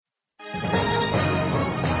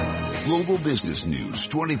Global business news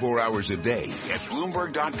 24 hours a day at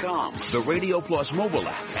Bloomberg.com, the Radio Plus mobile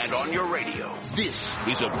app, and on your radio. This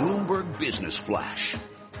is a Bloomberg Business Flash.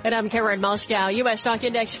 And I'm Karen Moscow. U.S. stock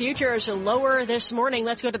index futures are lower this morning.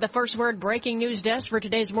 Let's go to the First Word breaking news desk for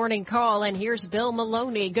today's morning call. And here's Bill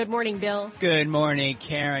Maloney. Good morning, Bill. Good morning,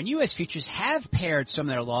 Karen. U.S. futures have pared some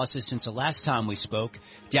of their losses since the last time we spoke.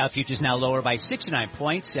 Dow futures now lower by 69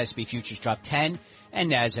 points. S&P futures dropped 10. And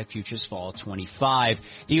NASDAQ futures fall 25.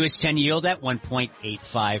 The U.S. 10 yield at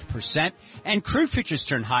 1.85%. And crude futures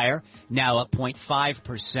turn higher, now up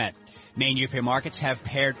 0.5%. Main European markets have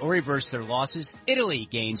paired or reversed their losses. Italy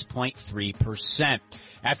gains 0.3%.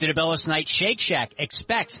 After the Bell last night, Shake Shack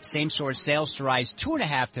expects same-store sales to rise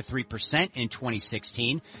 2.5% to 3% in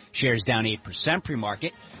 2016. Shares down 8%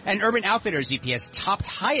 pre-market. And Urban Outfitters EPS topped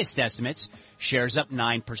highest estimates. Shares up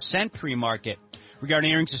 9% pre-market.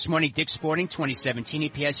 Regarding earnings this morning, Dick's Sporting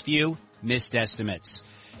 2017 EPS view missed estimates.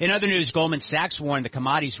 In other news, Goldman Sachs warned the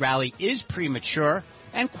commodities rally is premature,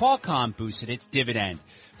 and Qualcomm boosted its dividend.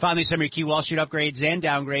 Finally, some of your key Wall Street upgrades and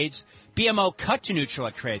downgrades. BMO cut to neutral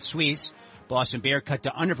at Credit Suisse. Boston Beer cut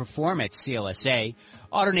to underperform at CLSA.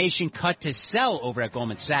 AutoNation cut to sell over at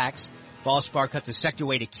Goldman Sachs. Valspar cut to sector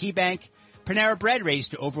weight at KeyBank. Panera Bread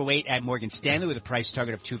raised to overweight at Morgan Stanley with a price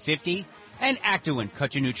target of $250. And Actowin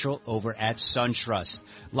cut to neutral over at SunTrust.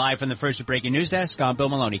 Live from the First Breaking News Desk, I'm Bill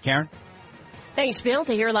Maloney. Karen? Thanks, Bill.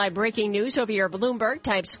 To hear live breaking news over your Bloomberg,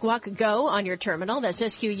 type Squawk Go on your terminal. That's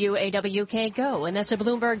SQUAWK Go. And that's a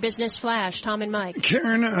Bloomberg Business Flash. Tom and Mike.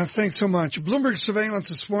 Karen, thanks so much. Bloomberg Surveillance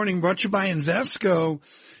this morning brought to you by Invesco.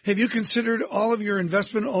 Have you considered all of your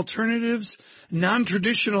investment alternatives?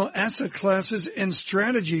 Non-traditional asset classes and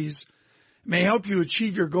strategies may help you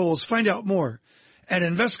achieve your goals. Find out more at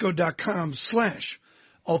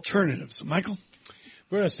Invesco.com/alternatives. Michael?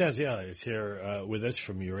 Bruno Stanziale is here with us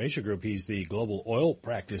from Eurasia Group. He's the Global Oil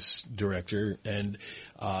Practice Director. And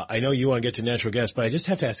I know you want to get to natural gas, but I just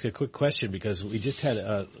have to ask a quick question because we just had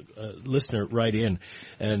a listener write in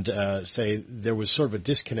and say there was sort of a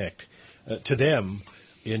disconnect to them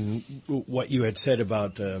in what you had said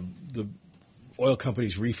about the oil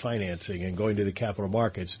companies refinancing and going to the capital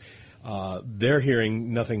markets. They're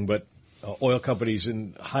hearing nothing but oil companies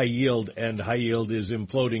in high yield, and high yield is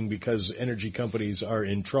imploding because energy companies are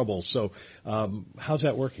in trouble. So how's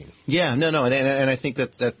that working? Yeah, no, and I think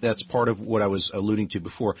that's part of what I was alluding to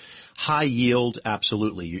before. High yield,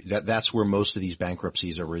 absolutely. That's where most of these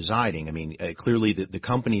bankruptcies are residing. I mean, clearly the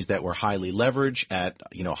companies that were highly leveraged at,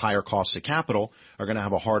 higher costs of capital are going to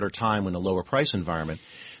have a harder time in a lower price environment.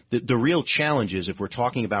 The real challenge is, if we're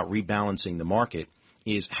talking about rebalancing the market,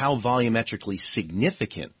 is how volumetrically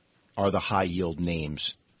significant are the high yield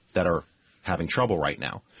names that are having trouble right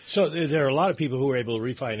now. So there are a lot of people who are able to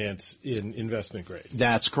refinance in investment grade.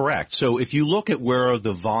 That's correct. So if you look at where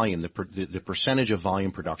the volume, the percentage of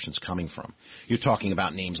volume production is coming from, you're talking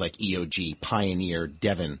about names like EOG, Pioneer,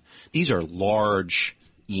 Devon. These are large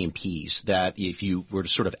E&Ps that, if you were to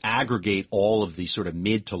sort of aggregate all of the sort of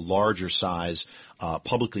mid to larger size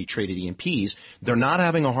publicly traded E&Ps, they're not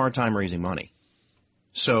having a hard time raising money.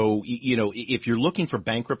 So, if you're looking for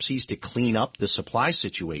bankruptcies to clean up the supply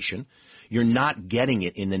situation, you're not getting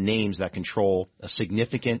it in the names that control a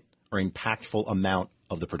significant or impactful amount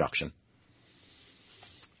of the production.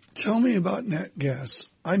 Tell me about nat gas.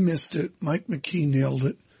 I missed it. Mike McKee nailed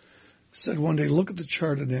it. Said one day, look at the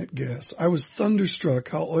chart of nat gas. I was thunderstruck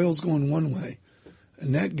how oil's going one way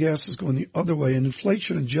and nat gas is going the other way, and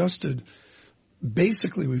inflation adjusted.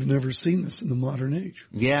 Basically, we've never seen this in the modern age.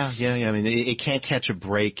 Yeah. I mean, it can't catch a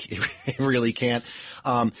break. It really can't.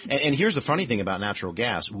 And here's the funny thing about natural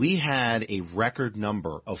gas. We had a record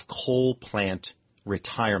number of coal plant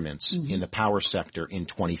retirements in the power sector in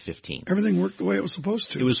 2015. Everything worked the way it was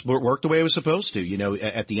supposed to. It worked the way it was supposed to.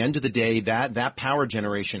 At the end of the day, that power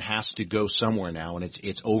generation has to go somewhere now, and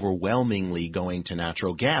it's overwhelmingly going to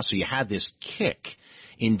natural gas. So you had this kick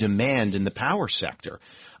in demand in the power sector.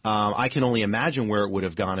 I can only imagine where it would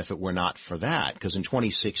have gone if it were not for that, because in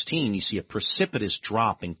 2016 you see a precipitous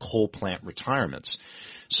drop in coal plant retirements.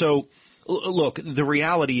 So, look, the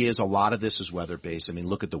reality is a lot of this is weather-based. I mean,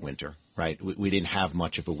 look at the winter, right? We didn't have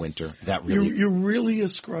much of a winter. That really you really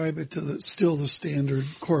ascribe it to still the standard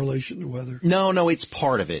correlation to weather. No, it's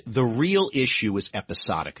part of it. The real issue is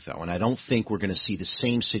episodic, though, and I don't think we're going to see the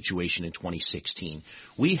same situation in 2016.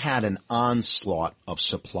 We had an onslaught of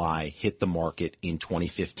supply hit the market in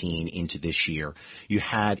 2015 into this year. You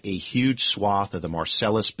had a huge swath of the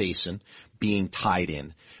Marcellus Basin being tied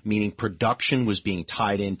in, meaning production was being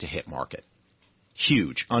tied in to hit market.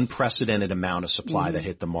 Huge, unprecedented amount of supply that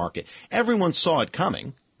hit the market. Everyone saw it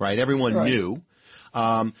coming, right? Everyone knew.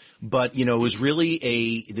 But, it was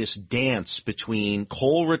really this dance between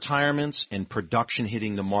coal retirements and production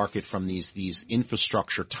hitting the market from these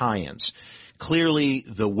infrastructure tie-ins. Clearly,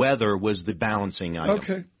 the weather was the balancing item.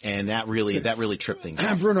 Okay. And that really tripped things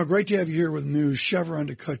up. Bruno, great to have you here with news. Chevron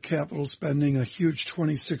to cut capital spending a huge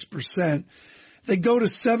 26%. They go to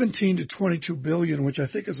 17 to 22 billion, which I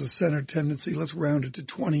think is a center tendency. Let's round it to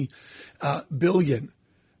 20 billion.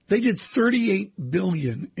 They did 38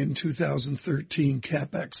 billion in 2013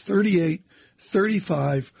 capex. 38,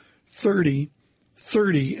 35, 30,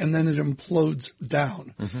 30, and then it implodes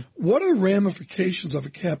down. Mm-hmm. What are the ramifications of a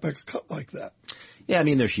capex cut like that? Yeah, I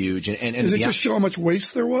mean, they're huge. And does it just show how much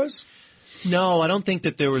waste there was? No, I don't think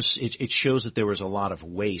that there was, it shows that there was a lot of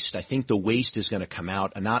waste. I think the waste is going to come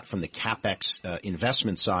out, not from the CapEx,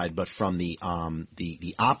 investment side, but from the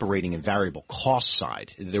operating and variable cost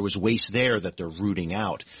side. There was waste there that they're rooting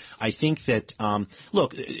out. I think that,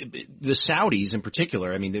 look, the Saudis in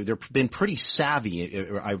particular, I mean, they've been pretty savvy,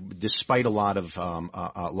 despite a lot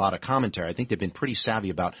of commentary. I think they've been pretty savvy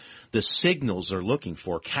about the signals they're looking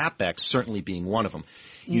for, CapEx certainly being one of them.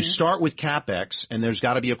 You start with CapEx, and there's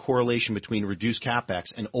got to be a correlation between reduced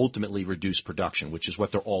CapEx and ultimately reduced production, which is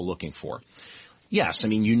what they're all looking for. Yes, I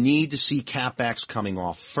mean, you need to see CapEx coming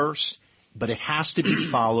off first, but it has to be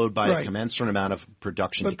followed by a commensurate amount of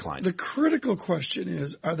production decline. The critical question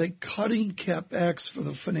is, are they cutting CapEx for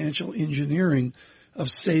the financial engineering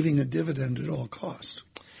of saving a dividend at all cost?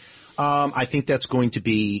 I think that's going to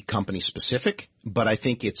be company specific, but I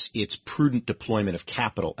think it's prudent deployment of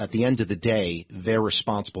capital. At the end of the day, they're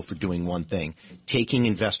responsible for doing one thing, taking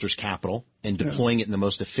investors' capital and deploying it in the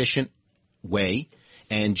most efficient way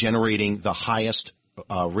and generating the highest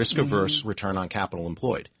risk-averse return on capital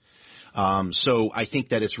employed. So I think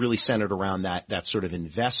that it's really centered around that sort of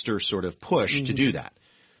investor sort of push to do that.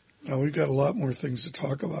 Now, we've got a lot more things to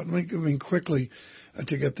talk about. I mean, quickly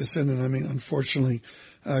to get this in, and I mean, unfortunately,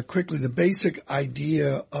 quickly, the basic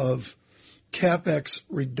idea of CapEx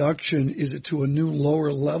reduction, is it to a new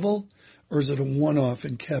lower level, or is it a one-off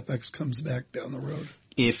and CapEx comes back down the road?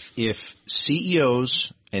 If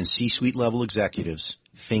CEOs and C-suite level executives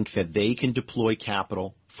think that they can deploy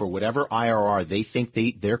capital for whatever IRR they think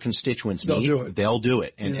their constituents need, they'll do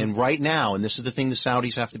it. And right now, and this is the thing the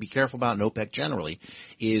Saudis have to be careful about, and OPEC generally,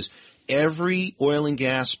 is every oil and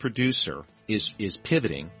gas producer is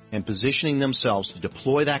pivoting and positioning themselves to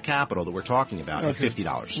deploy that capital that we're talking about at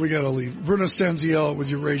 $50. We got to leave. Bruno Stanziale with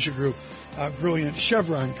Eurasia Group. Brilliant.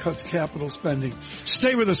 Chevron cuts capital spending.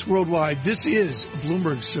 Stay with us worldwide. This is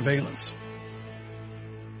Bloomberg Surveillance.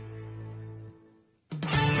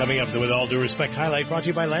 Coming up, with all due respect, highlight brought to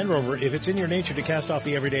you by Land Rover. If it's in your nature to cast off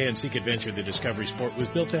the everyday and seek adventure, the Discovery Sport was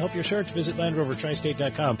built to help your search. Visit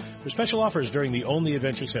LandRoverTristate.com for special offers during the Only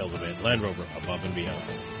Adventure sales event. Land Rover, above and beyond.